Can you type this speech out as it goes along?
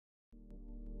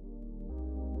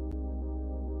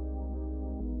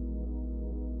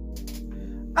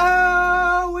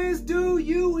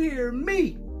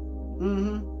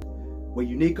With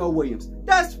Unico Williams.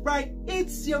 That's right,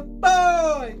 it's your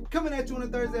boy! Coming at you on a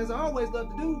Thursday as I always love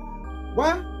to do.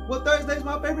 Why? Well, Thursday's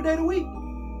my favorite day of the week.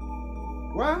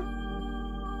 Why?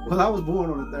 Well, I was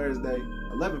born on a Thursday,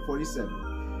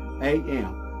 11:47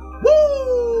 a.m.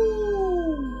 Woo!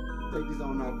 Take these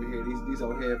on off of here, these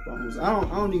old headphones. I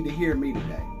don't need to hear me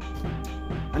today.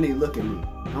 I need to look at me.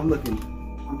 I'm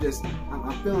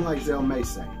feeling like Zell May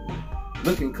say.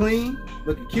 Looking clean,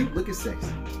 looking cute, looking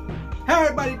sexy. How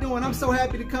everybody doing? I'm so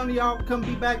happy to come to y'all, come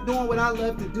be back doing what I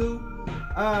love to do.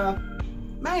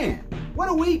 Man, what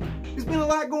a week. There's been a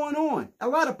lot going on. A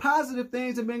lot of positive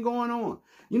things have been going on.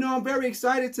 You know, I'm very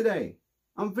excited today.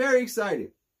 I'm very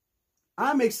excited.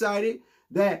 I'm excited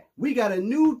that we got a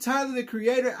new Tyler, the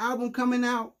Creator album coming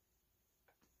out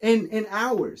in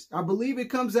hours. I believe it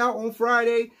comes out on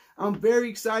Friday. I'm very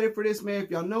excited for this, man.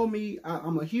 If y'all know me,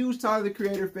 I'm a huge Tyler, the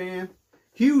Creator fan.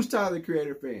 Huge Tyler, the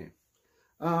Creator fan.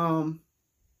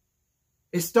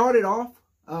 It started off,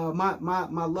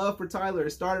 my love for Tyler,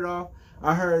 it started off,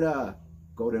 I heard,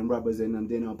 golden rubbers in them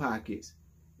denim pockets.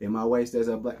 In my waist there's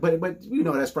a black, but you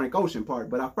know, that's Frank Ocean part.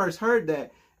 But I first heard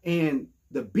that, and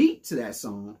the beat to that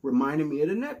song reminded me of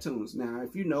the Neptunes. Now,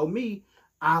 if you know me,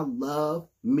 I love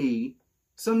me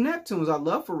some Neptunes. I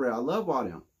love Pharrell. I love all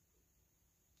them.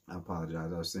 I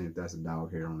apologize. I was saying if that's a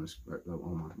dog hair on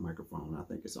my microphone. I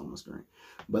think it's on my screen.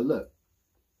 But look,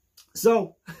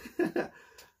 so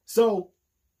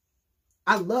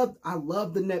I love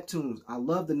the Neptunes. I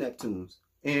love the Neptunes.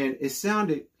 And it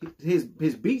sounded, his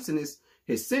beats and his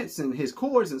synths and his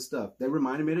chords and stuff, they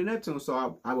reminded me of the Neptunes.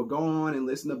 So I would go on and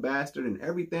listen to Bastard and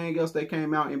everything else that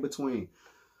came out in between.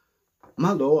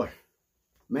 My Lord.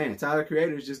 Man, Tyler,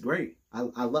 Creator is just great. I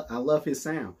love his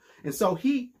sound. And so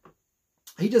he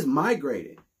just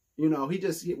migrated. You know,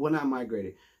 well, not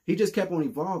migrated. He just kept on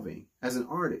evolving as an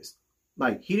artist.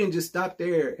 Like, he didn't just stop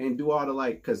there and do all the,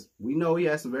 like, because we know he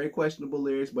has some very questionable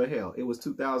lyrics, but hell, it was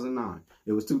 2009.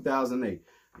 It was 2008.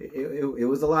 It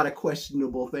was a lot of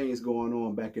questionable things going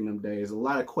on back in them days. A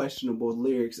lot of questionable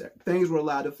lyrics. Things were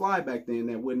allowed to fly back then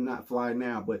that would not fly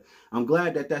now. But I'm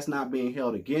glad that that's not being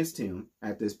held against him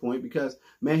at this point, because,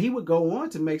 man, he would go on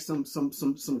to make some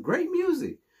great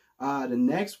music. The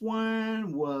next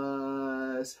one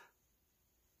was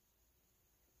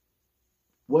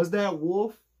that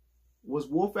Wolf? Was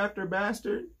Wolf after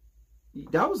Bastard?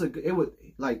 That was it was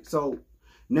like, so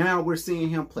now we're seeing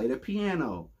him play the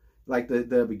piano. Like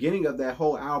the beginning of that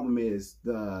whole album is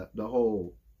the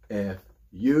whole F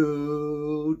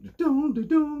you.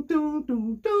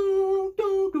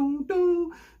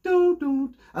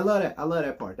 I love that. I love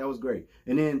that part. That was great.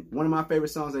 And then one of my favorite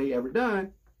songs that he ever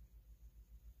done,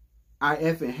 I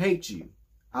Effing Hate You.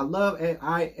 I love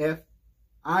IFHY.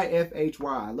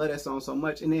 I love that song so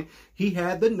much. And then he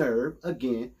had the nerve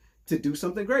again to do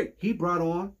something great. He brought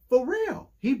on Pharrell.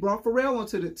 He brought Pharrell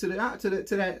onto that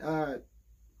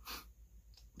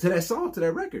song, to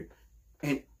that record.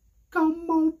 And come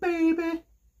on, baby,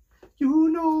 you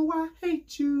know I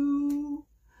hate you.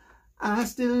 I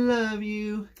still love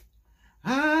you.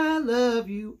 I love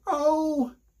you.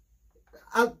 Oh,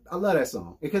 I love that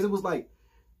song because it was like,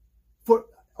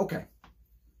 okay,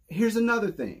 here's another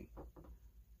thing.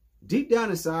 Deep down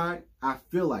inside, I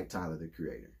feel like Tyler, the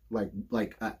Creator.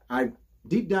 Like I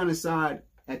deep down inside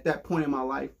at that point in my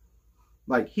life,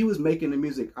 like he was making the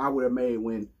music I would have made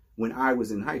when I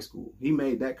was in high school. He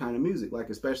made that kind of music, like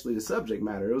especially the subject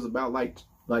matter. It was about like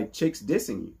chicks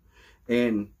dissing you,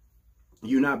 and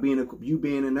you being a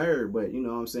nerd, but you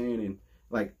know what I'm saying, and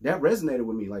like that resonated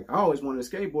with me. Like I always wanted a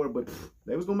skateboard, but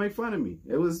they was gonna make fun of me.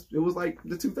 It was like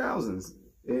the 2000s,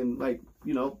 and like,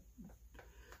 you know,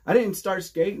 I didn't start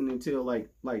skating until like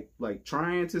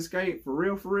trying to skate for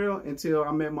real until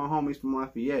I met my homies from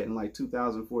Lafayette in like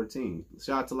 2014.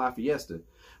 Shout out to Lafayette.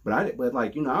 But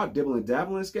like, you know, I was dibbling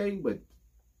dabbling skating, but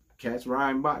cats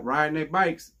riding their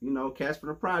bikes, you know, cats from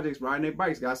the projects riding their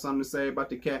bikes got something to say about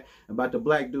the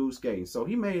black dude skating. So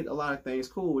he made a lot of things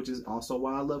cool, which is also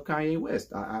why I love Kanye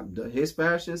West. His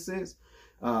fashion sense,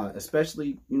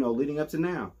 especially, you know, leading up to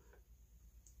now,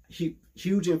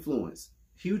 huge influence.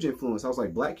 Huge influence. I was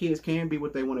like, black kids can be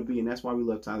what they want to be, and that's why we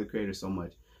love Tyler, the Creator, so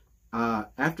much.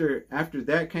 After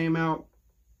that came out,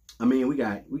 I mean, we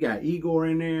got Igor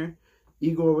in there.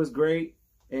 Igor was great,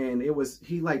 and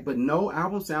but no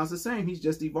album sounds the same. He's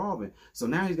just evolving. So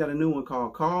now he's got a new one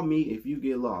called Call Me If You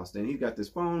Get Lost, and he's got this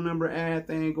phone number ad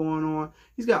thing going on.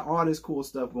 He's got all this cool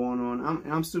stuff going on.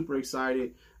 I'm super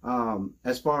excited.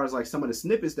 As far as like some of the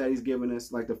snippets that he's giving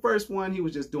us, like the first one, he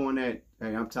was just doing that.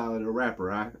 Hey, I'm Tyler the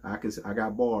rapper. I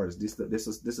got bars. This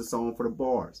is a song for the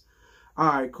bars. All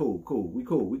right, cool. We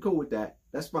cool with that.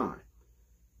 That's fine.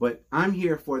 But I'm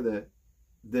here for the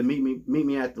the meet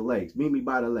me at the lakes, meet me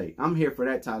by the lake. I'm here for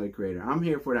that, Tyler the Creator. I'm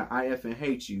here for the I effing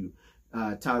hate you,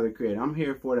 Tyler the Creator. I'm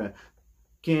here for the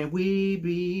can we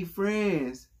be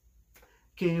friends?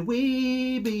 Can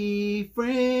we be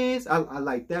friends? I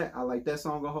like that. I like that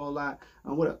song a whole lot.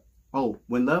 Oh,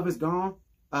 when love is gone,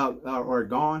 or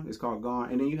gone, it's called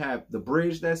Gone. And then you have the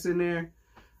bridge that's in there,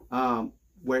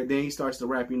 where then he starts to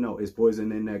rap, you know, it's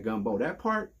poison in that gumbo. That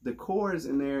part, the chords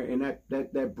in there, and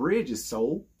that bridge is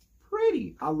so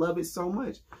pretty. I love it so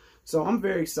much. So I'm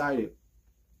very excited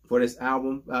for this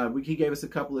album. He gave us a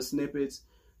couple of snippets.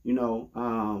 You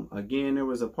know, again, there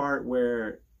was a part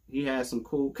where he had some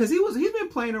cool, because he's been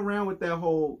playing around with that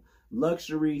whole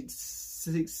luxury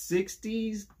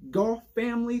 60s golf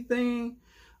family thing.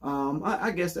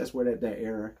 I guess that's where that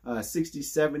era, 60s,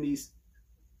 70s,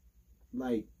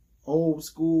 like old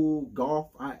school golf,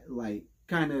 like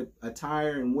kind of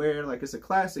attire and wear, like it's a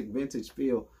classic vintage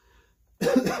feel,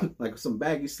 like some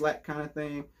baggy slack kind of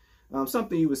thing.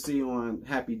 Something you would see on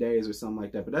Happy Days or something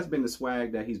like that. But that's been the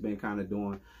swag that he's been kind of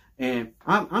doing. And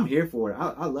I'm here for it.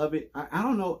 I love it. I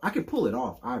don't know. I can pull it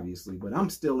off, obviously, but I'm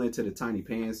still into the tiny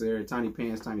pants there, tiny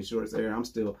pants, tiny shorts there. I'm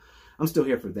still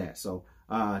here for that. So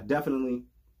definitely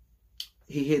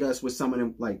he hit us with some of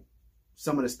them, like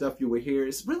some of the stuff you would hear.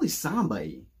 It's really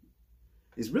samba-y.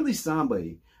 It's really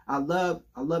samba-y. I love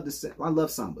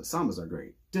samba. Sambas are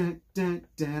great. Dun, dun,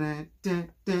 dun, dun,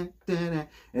 dun, dun, dun.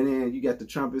 And then you got the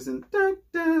trumpets and dun,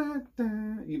 dun,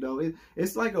 dun. You know,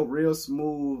 it's like a real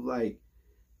smooth, like,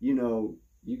 you know,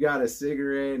 you got a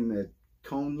cigarette and a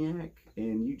cognac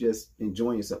and you just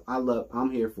enjoying yourself.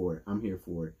 I'm here for it. I'm here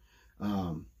for it.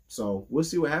 So we'll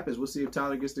see what happens. We'll see if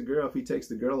Tyler gets the girl, if he takes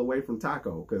the girl away from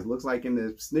Taco, because it looks like in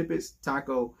the snippets,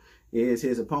 Taco is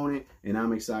his opponent, and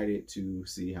I'm excited to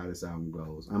see how this album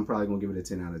goes. I'm probably gonna give it a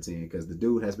 10 out of 10 because the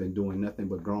dude has been doing nothing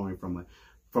but growing from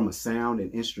a sound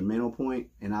and instrumental point,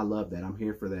 and I love that. I'm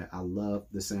here for that. I love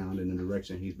the sound and the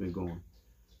direction he's been going.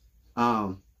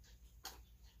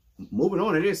 Moving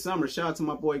on, it is summer. Shout out to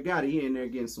my boy Gotti. He in there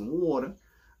getting some water.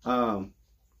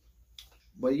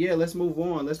 But yeah, let's move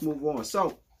on. Let's move on.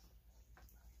 So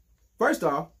first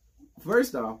off,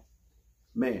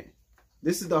 man,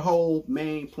 this is the whole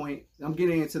main point. I'm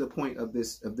getting into the point of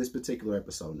this particular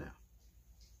episode now.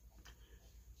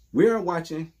 We are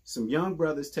watching some young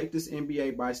brothers take this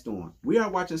NBA by storm. We are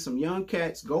watching some young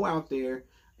cats go out there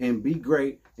and be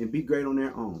great on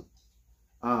their own.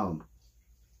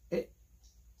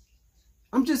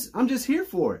 I'm just here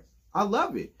for it. I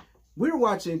love it. We're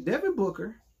watching Devin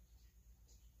Booker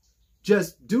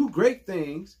just do great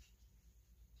things.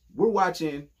 We're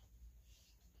watching,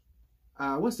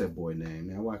 what's that boy name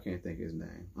now? Why can't I think of his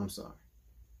name? I'm sorry.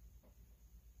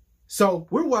 So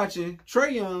we're watching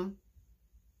Trae Young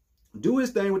do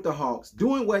his thing with the Hawks,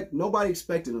 doing what nobody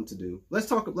expected him to do. Let's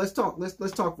talk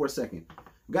for a second.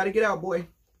 Got to get out, boy.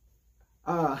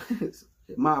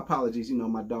 My apologies, you know,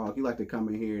 my dog, he like to come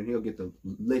in here and he'll get the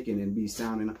licking and be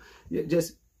sounding.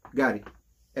 Just, Gotti,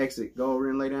 exit. Go over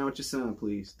and lay down with your son,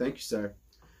 please. Thank you, sir.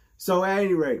 So at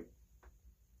any rate,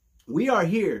 we are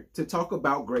here to talk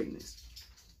about greatness.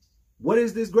 What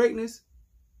is this greatness?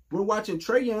 We're watching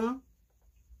Trae Young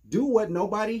do what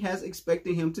nobody has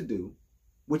expected him to do,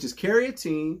 which is carry a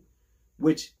team,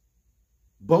 which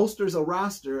bolsters a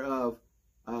roster of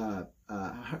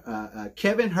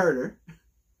Kevin Huerter,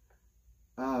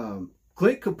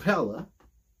 Clint Capella,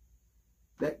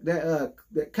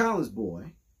 that Collins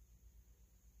boy.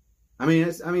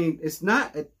 It's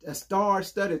not a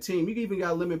star-studded team. You even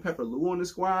got Lemon Pepper Lou on the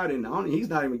squad, and he's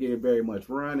not even getting very much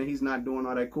run, and he's not doing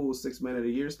all that cool 6 man of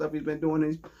the year stuff he's been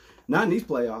doing. Not in these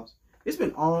playoffs. It's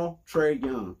been all Trae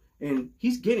Young, and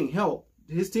he's getting help.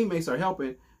 His teammates are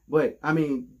helping, but I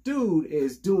mean, dude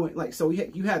is doing like so.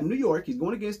 You have New York. He's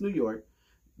going against New York.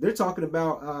 They're talking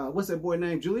about what's that boy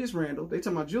named Julius Randle. They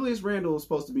talking about Julius Randle is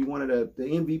supposed to be one of the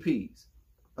MVPs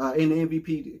in the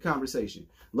MVP conversation.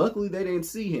 Luckily, they didn't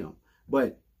see him.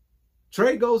 But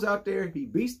Trae goes out there, he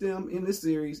beats them in the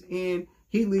series, and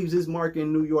he leaves his mark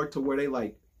in New York to where they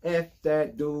like, F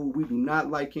that dude, we do not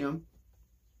like him.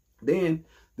 Then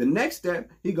the next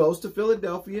step, he goes to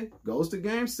Philadelphia, goes to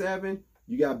Game 7.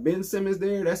 You got Ben Simmons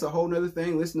there. That's a whole nother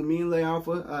thing. Listen to me and Lay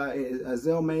Alpha,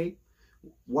 Zell May.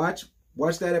 Watch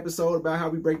that episode about how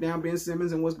we break down Ben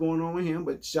Simmons and what's going on with him.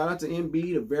 But shout out to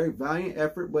Embiid, a very valiant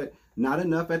effort, but not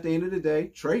enough at the end of the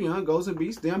day. Trae Young goes and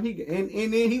beats them. And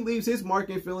then he leaves his mark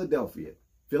in Philadelphia.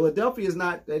 Philadelphia is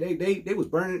not, they was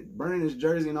burning his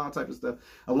jersey and all type of stuff,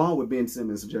 along with Ben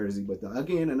Simmons' jersey. But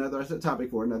again, another topic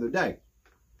for another day.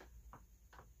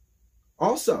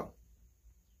 Also,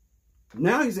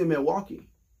 now he's in Milwaukee.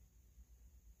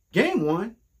 Game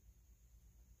 1,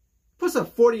 puts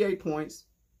up 48 points,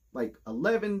 like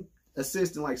 11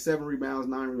 assists and like 7 rebounds,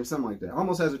 9 rebounds, something like that.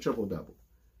 Almost has a triple-double.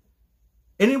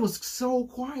 And it was so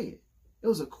quiet. It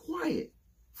was a quiet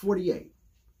 48.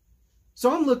 So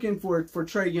I'm looking for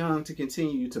Trae Young to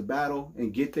continue to battle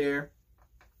and get there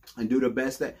and do the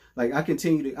best that, like, I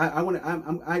continue to, I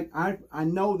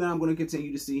know that I'm going to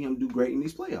continue to see him do great in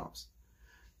these playoffs.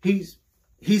 He's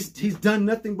done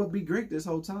nothing but be great this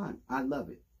whole time. I love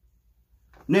it.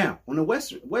 Now, on the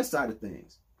west side of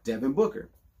things, Devin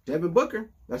Booker. Devin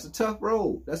Booker, that's a tough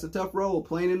road. That's a tough road.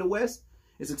 Playing in the West,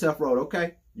 it's a tough road.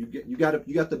 Okay, you got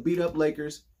the beat up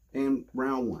Lakers in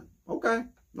round 1. Okay,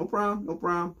 no problem, no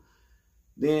problem.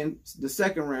 Then the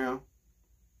second round,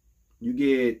 you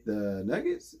get the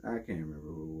Nuggets. I can't remember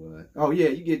who it was. Oh yeah,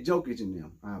 you get Jokic in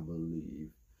them, I believe.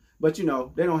 But you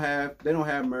know they don't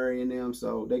have Murray in them,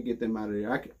 so they get them out of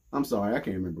there. I'm sorry, I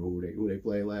can't remember who they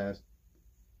played last.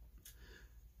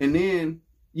 And then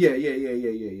yeah,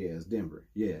 it's Denver.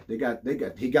 Yeah, he got the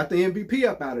MVP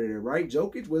up out of there, right?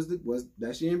 Jokic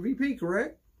that's your MVP,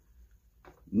 correct?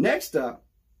 Next up,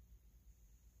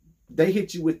 they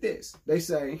hit you with this. They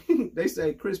say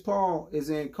Chris Paul is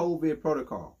in COVID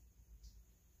protocol.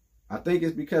 I think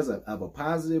it's because of a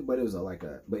positive, but it was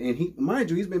mind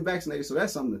you, he's been vaccinated, so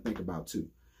that's something to think about too.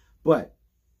 But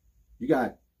you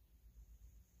got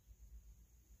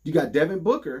Devin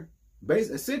Booker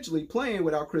essentially playing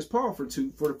without Chris Paul for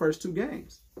the first 2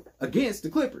 games against the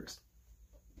Clippers.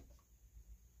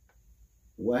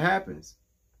 What happens?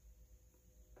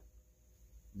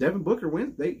 Devin Booker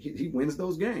wins. He wins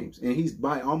those games, and he's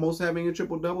by almost having a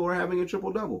triple-double or having a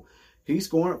triple-double. He's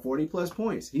scoring 40-plus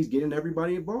points. He's getting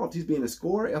everybody involved. He's being a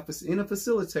scorer and a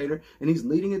facilitator, and he's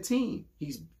leading a team.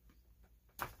 He's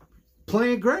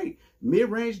playing great.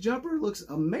 Mid-range jumper looks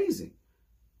amazing.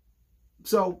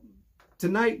 So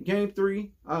tonight, Game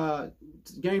 3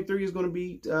 is going to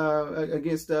be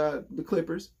against the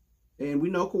Clippers, and we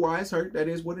know Kawhi's hurt. That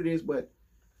is what it is. But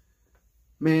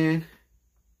man,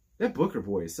 that Booker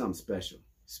boy is something special.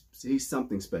 He's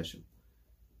something special,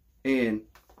 and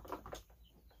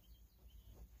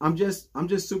I'm just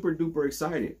super duper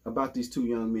excited about these 2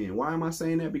 young men. Why am I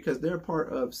saying that? Because they're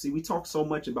part of, we talk so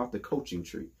much about the coaching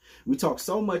tree. We talk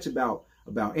so much about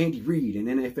Andy Reid and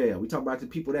NFL. We talk about the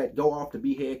people that go off to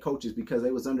be head coaches because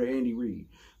they was under Andy Reid.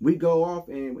 We go off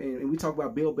and we talk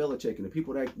about Bill Belichick and the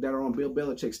people that are on Bill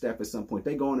Belichick's staff at some point.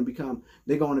 They're going to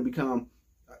become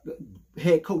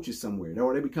head coaches somewhere,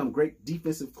 or they become great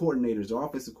defensive coordinators or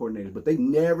offensive coordinators, but they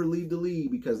never leave the league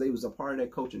because they was a part of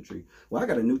that coaching tree. Well, I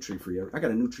got a new tree for you. I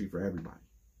got a new tree for everybody.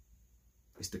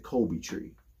 It's the Kobe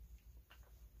tree.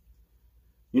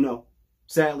 You know,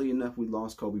 sadly enough, we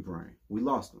lost Kobe Bryant. We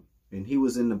lost him, and he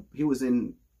was in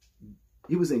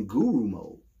guru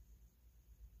mode.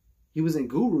 He was in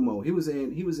guru mode. He was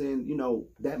in, you know,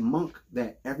 that monk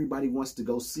that everybody wants to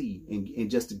go see and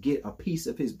just to get a piece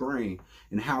of his brain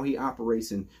and how he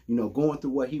operates, and, you know, going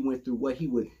through what he went through, what he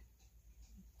would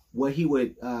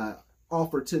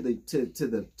offer to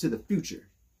the future.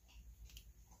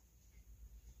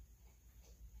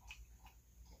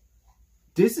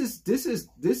 This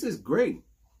is great.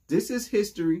 This is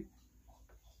history,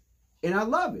 and I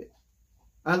love it.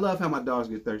 I love how my dogs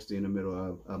get thirsty in the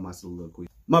middle of my soliloquy.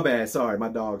 My bad. Sorry, my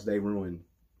dogs, they ruin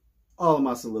all of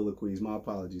my soliloquies. My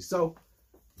apologies. So,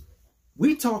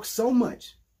 we talk so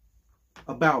much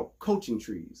about coaching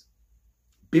trees.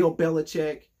 Bill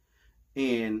Belichick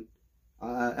and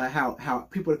how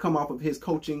people that come off of his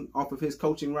coaching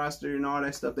roster and all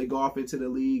that stuff, they go off into the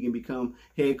league and become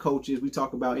head coaches. We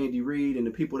talk about Andy Reid and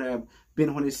the people that have been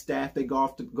on his staff. They go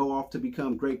off to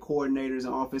become great coordinators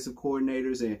and offensive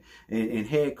coordinators and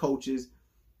head coaches.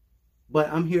 But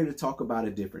I'm here to talk about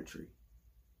a different tree.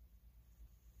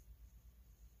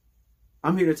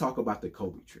 I'm here to talk about the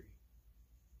Kobe tree.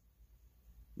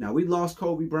 Now, we lost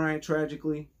Kobe Bryant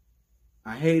tragically.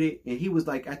 I hate it. And he was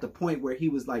like at the point where he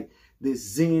was like this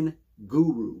Zen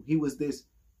guru. He was this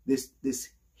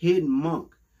hidden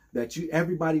monk that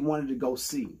everybody wanted to go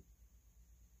see.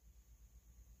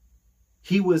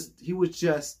 He was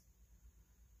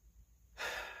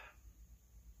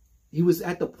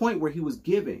at the point where he was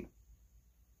giving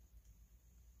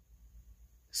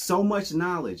so much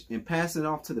knowledge and passing it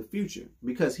off to the future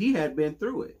because he had been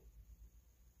through it.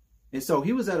 And so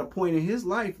he was at a point in his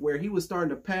life where he was starting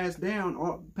to pass down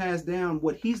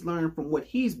what he's learned from what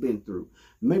he's been through.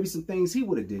 Maybe some things he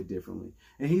would have did differently.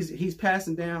 And he's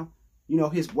passing down, you know,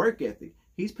 his work ethic.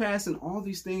 He's passing all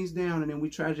these things down, and then we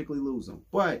tragically lose them.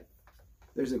 But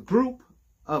there's a group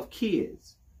of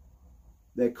kids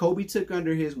that Kobe took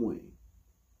under his wing,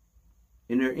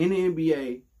 and they're in the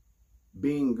NBA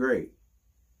being great.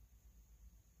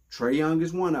 Trae Young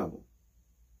is one of them.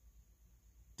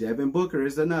 Devin Booker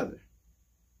is another.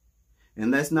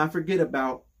 And let's not forget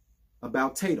about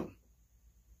Tatum.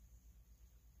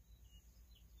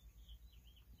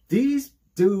 These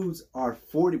dudes are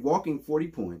walking 40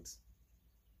 points.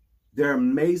 They're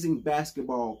amazing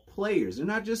basketball players. They're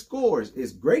not just scorers.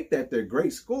 It's great that they're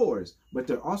great scorers, but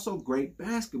they're also great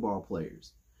basketball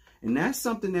players. And that's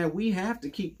something that we have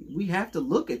to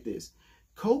look at this.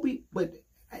 Kobe, but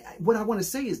what I want to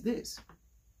say is this.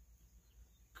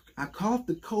 I call it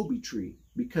the Kobe tree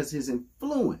because his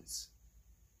influence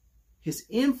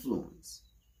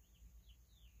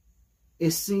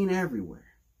is seen everywhere.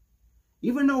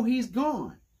 Even though he's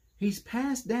gone, he's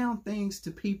passed down things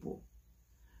to people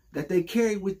that they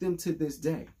carry with them to this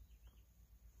day.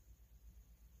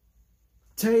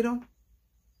 Tatum,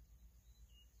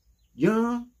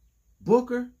 Young,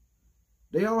 Booker,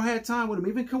 they all had time with him.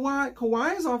 Even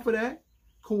Kawhi is off of that.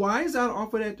 Kawhi is out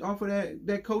off of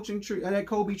that coaching tree, that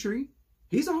Kobe tree.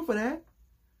 He's off of that.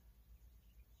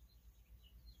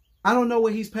 I don't know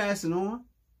what he's passing on,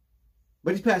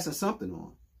 but he's passing something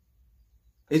on.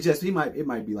 It's just it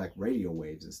might be like radio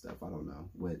waves and stuff. I don't know.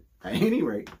 But at any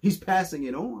rate, he's passing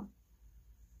it on.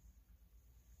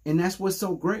 And that's what's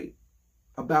so great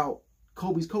about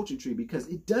Kobe's coaching tree, because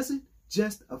it doesn't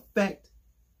just affect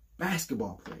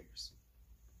basketball players.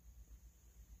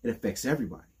 It affects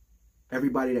everybody.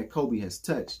 Everybody that Kobe has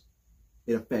touched,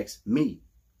 it affects me.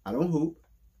 I don't hoop.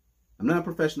 I'm not a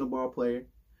professional ball player,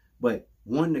 but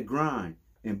wanting to grind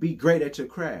and be great at your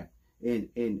craft and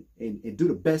do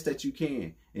the best that you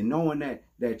can, and knowing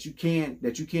that you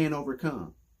can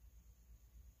overcome.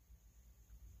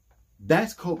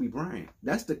 That's Kobe Bryant.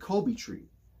 That's the Kobe tree.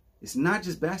 It's not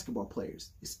just basketball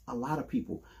players. It's a lot of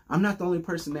people. I'm not the only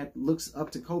person that looks up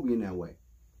to Kobe in that way.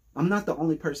 I'm not the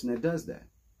only person that does that.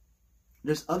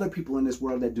 There's other people in this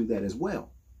world that do that as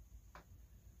well.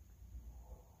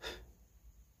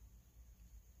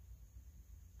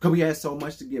 Kobe has so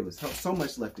much to give us, so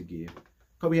much left to give.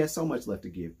 Kobe has so much left to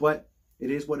give, but it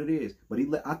is what it is. But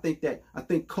I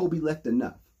think Kobe left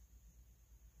enough.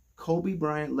 Kobe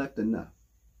Bryant left enough.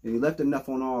 And he left enough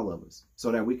on all of us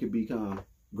so that we could become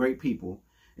great people,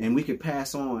 and we could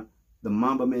pass on the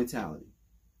Mamba mentality.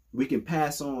 We can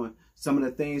pass on some of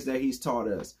the things that he's taught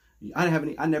us. I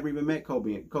never even met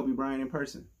Kobe Bryant in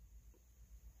person.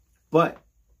 But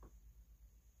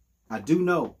I do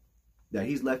know that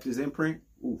he's left his imprint.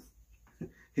 Oof.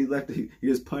 He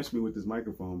just punched me with his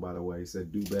microphone, by the way. He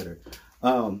said, do better.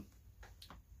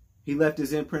 He left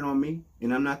his imprint on me,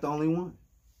 and I'm not the only one.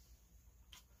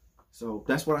 So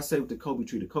that's what I say with the Kobe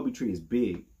tree. The Kobe tree is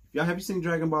big. Have you seen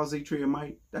Dragon Ball Z Tree of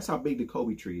Might? That's how big the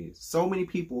Kobe tree is. So many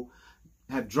people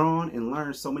have drawn and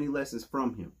learned so many lessons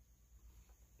from him.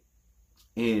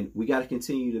 And we got to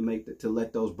continue to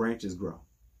let those branches grow.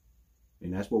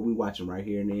 And that's what we're watching right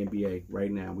here in the NBA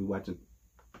right now. We're watching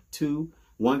two.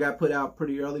 One got put out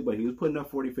pretty early, but he was putting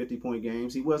up 40, 50-point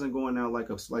games. He wasn't going out like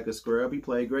a scrub. He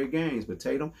played great games. But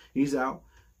Tatum, he's out.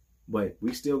 But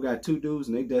we still got two dudes,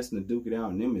 and they destined to duke it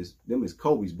out. And them is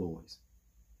Kobe's boys.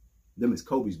 Them is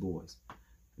Kobe's boys.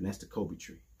 And that's the Kobe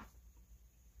tree.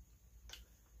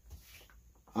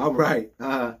 All right.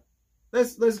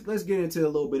 Let's get into a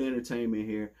little bit of entertainment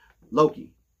here.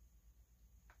 Loki.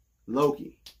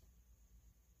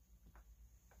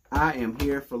 I am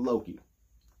here for Loki.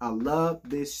 I love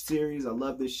this series. I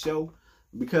love this show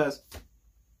because,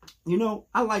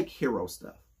 I like hero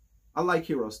stuff. I like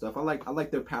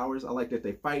their powers. I like that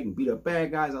they fight and beat up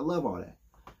bad guys. I love all that.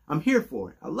 I'm here for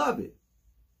it. I love it.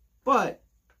 But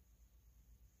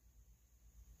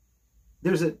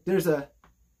there's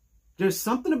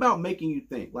something about making you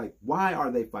think, like, why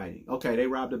are they fighting? Okay, they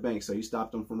robbed a bank, so you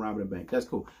stopped them from robbing a bank. That's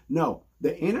cool. No,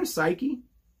 the inner psyche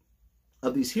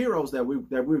of these heroes that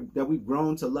we've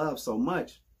grown to love so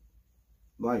much.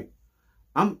 Like,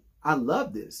 I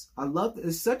love this.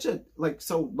 It's such a,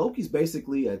 so Loki's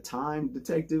basically a time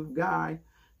detective guy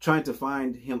trying to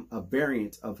find him a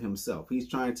variant of himself. He's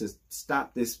trying to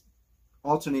stop this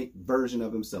alternate version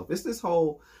of himself. It's this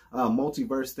whole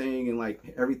multiverse thing, and like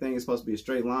everything is supposed to be a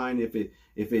straight line. If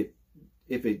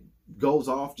it goes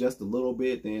off just a little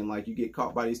bit, then like you get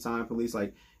caught by these time police.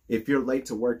 Like if you're late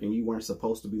to work and you weren't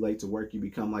supposed to be late to work, you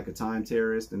become like a time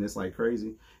terrorist, and it's like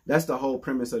crazy. That's the whole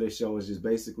premise of this show, is just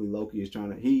basically Loki is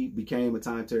he became a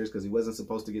time terrorist because he wasn't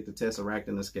supposed to get the Tesseract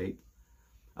and escape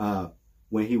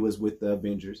when he was with the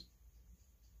Avengers.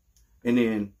 And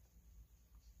then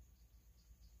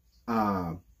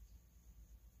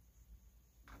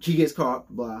he gets caught,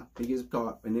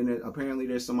 and then apparently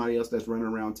there's somebody else that's running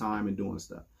around time and doing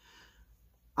stuff.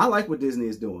 I like what Disney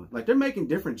is doing. Like, they're making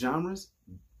different genres,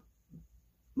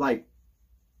 like,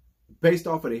 based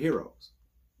off of the heroes.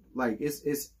 Like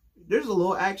there's a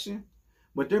little action,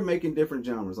 but they're making different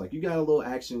genres. Like you got a little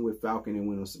action with Falcon and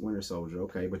Winter Soldier,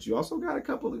 okay, but you also got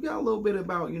you got a little bit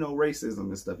about, you know, racism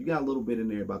and stuff. You got a little bit in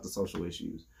there about the social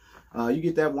issues. You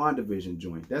get that WandaVision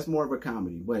joint. That's more of a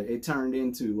comedy, but it turned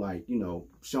into like, you know,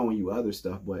 showing you other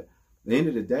stuff. But at the end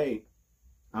of the day,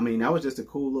 I mean, that was just a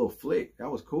cool little flick. That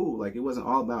was cool. Like, it wasn't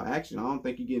all about action. I don't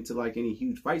think you get into like any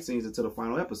huge fight scenes until the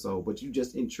final episode, but you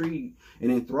just intrigued and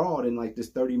enthralled in like this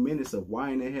 30 minutes of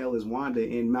why in the hell is Wanda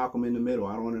and Malcolm in the middle?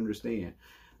 I don't understand.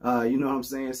 You know what I'm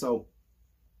saying? So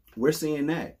we're seeing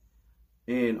that,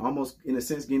 and almost in a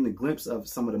sense getting a glimpse of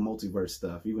some of the multiverse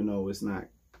stuff, even though it's not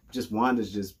just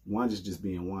Wanda's just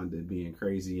being Wanda, being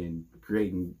crazy and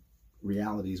creating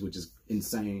realities, which is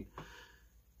insane.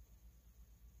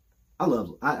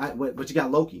 But you got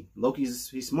Loki.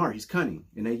 He's smart, he's cunning,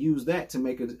 and they use that to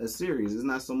make a series. It's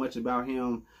not so much about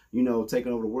him, you know,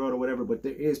 taking over the world or whatever, but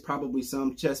there is probably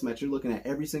some chess match. You're looking at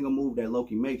every single move that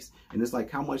Loki makes, and it's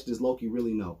like, how much does Loki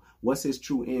really know? What's his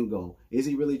true end goal? Is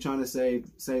he really trying to save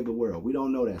the world? We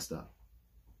don't know that stuff,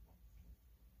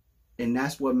 and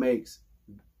that's what makes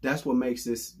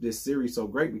this series so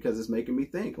great, because it's making me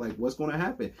think, like, what's going to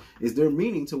happen? Is there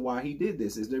meaning to why he did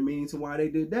this? Is there meaning to why they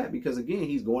did that? Because again,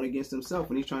 he's going against himself,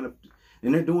 and he's trying to,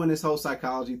 and they're doing this whole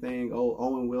psychology thing. Oh,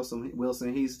 Owen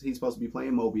Wilson, he's supposed to be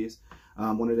playing Mobius,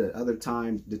 one of the other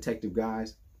time detective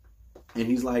guys, and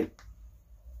he's like,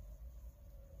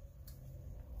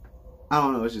 I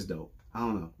don't know, it's just dope. I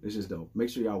don't know, it's just dope. Make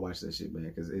sure y'all watch that shit,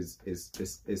 man, because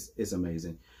it's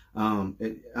amazing.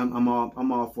 I'm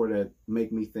all for that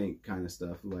make me think kind of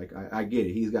stuff. Like, I get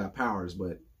it, he's got powers,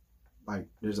 but like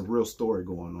there's a real story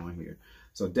going on here.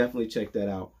 So definitely check that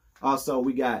out. Also,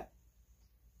 we got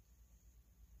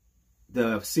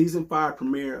the season 5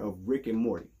 premiere of Rick and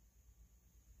Morty.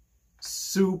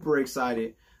 Super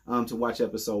excited to watch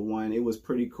episode 1. It was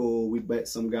pretty cool. We bet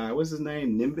some guy, what's his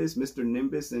name, Nimbus, Mr.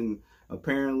 Nimbus, and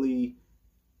apparently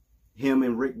him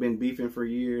and Rick been beefing for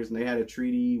years, and they had a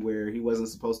treaty where he wasn't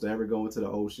supposed to ever go into the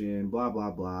ocean, blah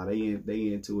blah blah. They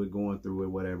into it, going through it,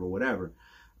 whatever.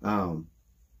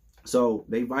 So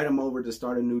they invite him over to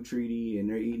start a new treaty, and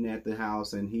they're eating at the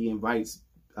house, and he invites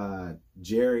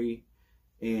Jerry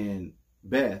and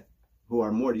Beth, who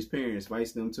are Morty's parents,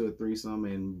 invites them to a threesome,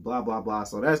 and blah blah blah.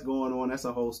 So that's going on. That's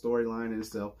a whole storyline in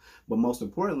itself. But most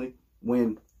importantly,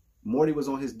 when Morty was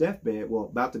on his deathbed, well,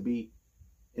 about to be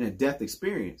in a death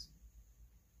experience,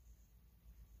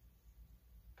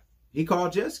 he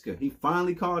called Jessica. He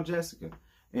finally called Jessica.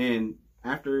 And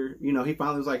after, you know, he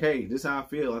finally was like, hey, this is how I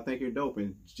feel. I think you're dope.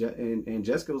 And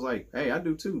Jessica was like, hey, I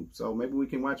do too. So maybe we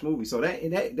can watch movies. So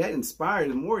that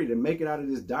inspires Morty to make it out of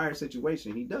this dire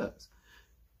situation. He does.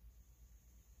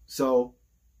 So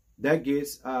that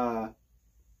gets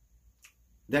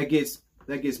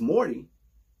Morty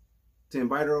to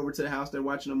invite her over to the house. They're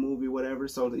watching a movie, whatever.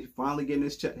 So they finally getting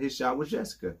his shot with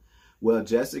Jessica. Well,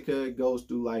 Jessica goes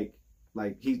through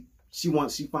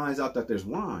she finds out that there's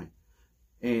wine,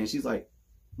 and she's like,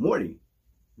 Morty,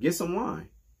 get some wine.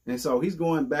 And so he's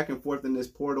going back and forth in this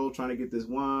portal trying to get this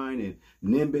wine, and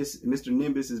Mr.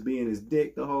 Nimbus is being his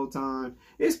dick the whole time.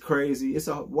 It's crazy.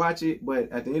 Watch it,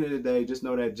 but at the end of the day, just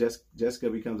know that Jessica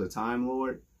becomes a Time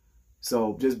Lord.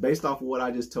 So just based off of what I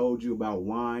just told you about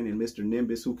wine and Mr.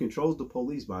 Nimbus, who controls the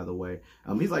police, by the way,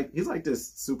 he's like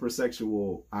this super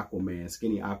sexual Aquaman,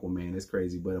 skinny Aquaman. It's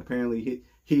crazy, but apparently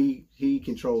he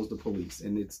controls the police,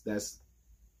 and that's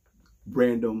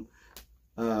random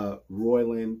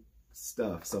Roiland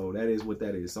stuff. So that is what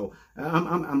that is. So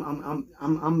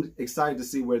I'm excited to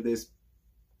see where this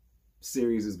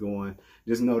series is going.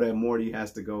 Just know that Morty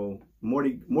has to go.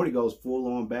 Morty goes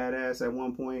full on badass at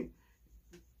one point.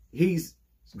 He's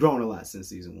grown a lot since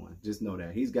season 1. Just know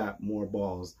that. He's got more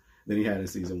balls than he had in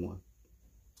season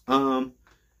 1.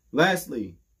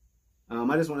 Lastly,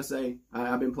 I just want to say,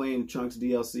 I've been playing Trunks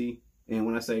DLC. And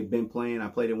when I say been playing, I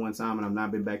played it one time and I've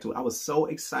not been back to it. I was so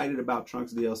excited about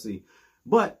Trunks DLC.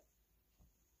 But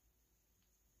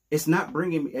it's not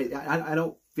bringing me, I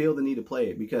don't feel the need to play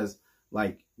it, because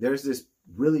like there's this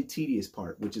really tedious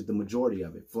part, which is the majority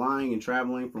of it. Flying and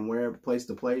traveling from wherever, place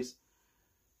to place.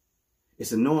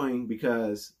 It's annoying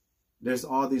because there's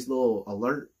all these little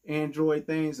alert android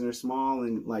things, and they're small,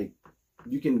 and like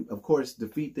you can of course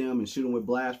defeat them and shoot them with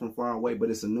blast from far away,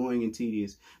 but it's annoying and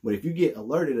tedious. But if you get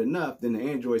alerted enough, then the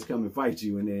androids come and fight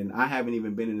you. And then I haven't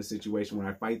even been in a situation where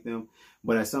I fight them,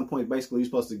 but at some point basically you're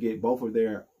supposed to get both of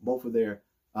their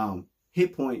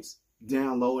hit points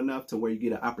down low enough to where you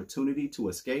get an opportunity to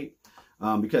escape.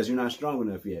 Because you're not strong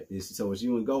enough yet. So it's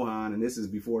you and Gohan, and this is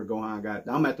before Gohan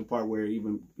I'm at the part where,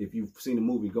 even if you've seen the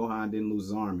movie, Gohan didn't lose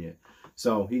his arm yet.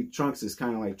 So Trunks is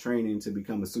kind of like training to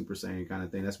become a Super Saiyan kind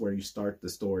of thing. That's where you start the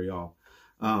story off.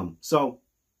 So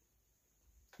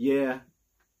yeah,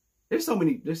 there's so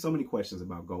many questions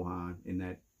about Gohan in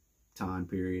that time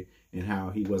period and how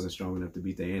he wasn't strong enough to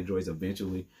beat the androids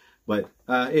eventually. But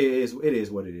it is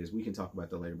what it is. We can talk about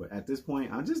that later. But at this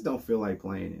point, I just don't feel like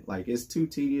playing it. Like, it's too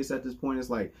tedious at this point. It's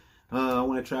like, I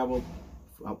want to travel.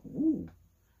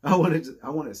 I wanted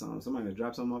somebody to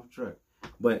drop something off the truck.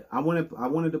 But I wanted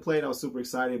to play it. I was super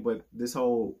excited. But this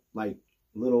whole like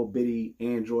little bitty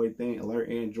android thing, alert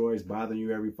androids bothering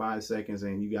you every 5 seconds,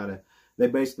 and they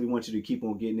basically want you to keep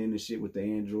on getting into shit with the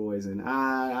androids. And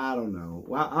I don't know.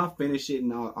 Well, I'll finish it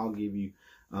and I'll give you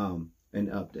an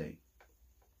update.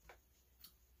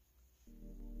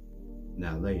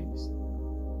 Now, ladies,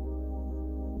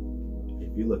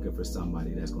 if you're looking for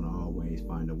somebody that's going to always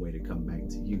find a way to come back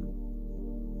to you,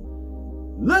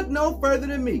 look no further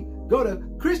than me. Go to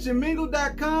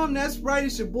ChristianMingle.com. That's right.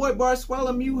 It's your boy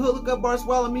Bartholomew. Look up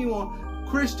Bartholomew on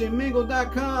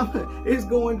ChristianMingle.com. It's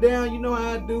going down. You know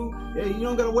how I do. Yeah, you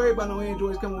don't got to worry about no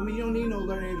androids coming with me. You don't need no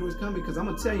alert androids coming, because I'm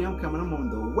going to tell you I'm coming. I'm on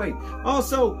the way.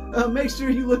 Also, make sure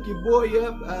you look your boy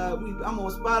up. I'm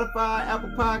on Spotify,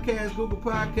 Apple Podcasts, Google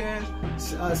Podcasts,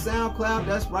 SoundCloud.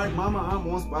 That's right, mama. I'm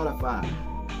on Spotify.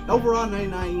 Overall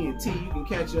 99 ENT. You can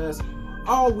catch us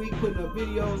all week putting up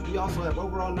videos. We also have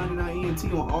Overall 99 ENT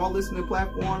on all listening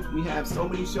platforms. We have so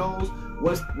many shows.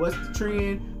 What's the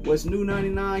trend? What's new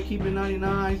 99? Keep it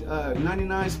 99.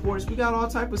 99 sports. We got all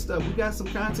type of stuff. We got some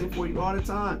content for you all the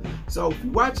time. So if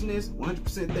you're watching this,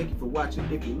 100% thank you for watching.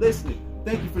 If you're listening,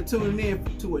 thank you for tuning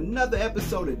in to another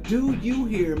episode of Do You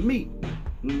Hear Me?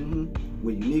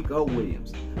 With Nico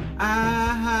Williams. I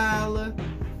holla.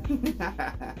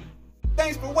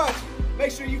 Thanks for watching.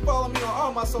 Make sure you follow me on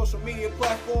all my social media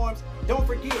platforms. Don't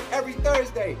forget, every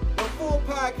Thursday, the full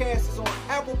podcast is on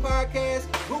Apple Podcasts,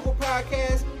 Google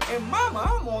Podcasts, and mama,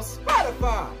 I'm on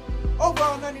Spotify.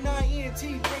 Overall 99 ENT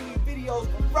bring you videos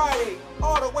from Friday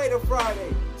all the way to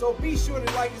Friday. So be sure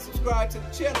to like and subscribe to the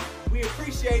channel. We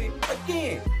appreciate it.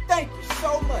 Again, thank you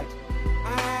so much.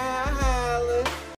 I holla.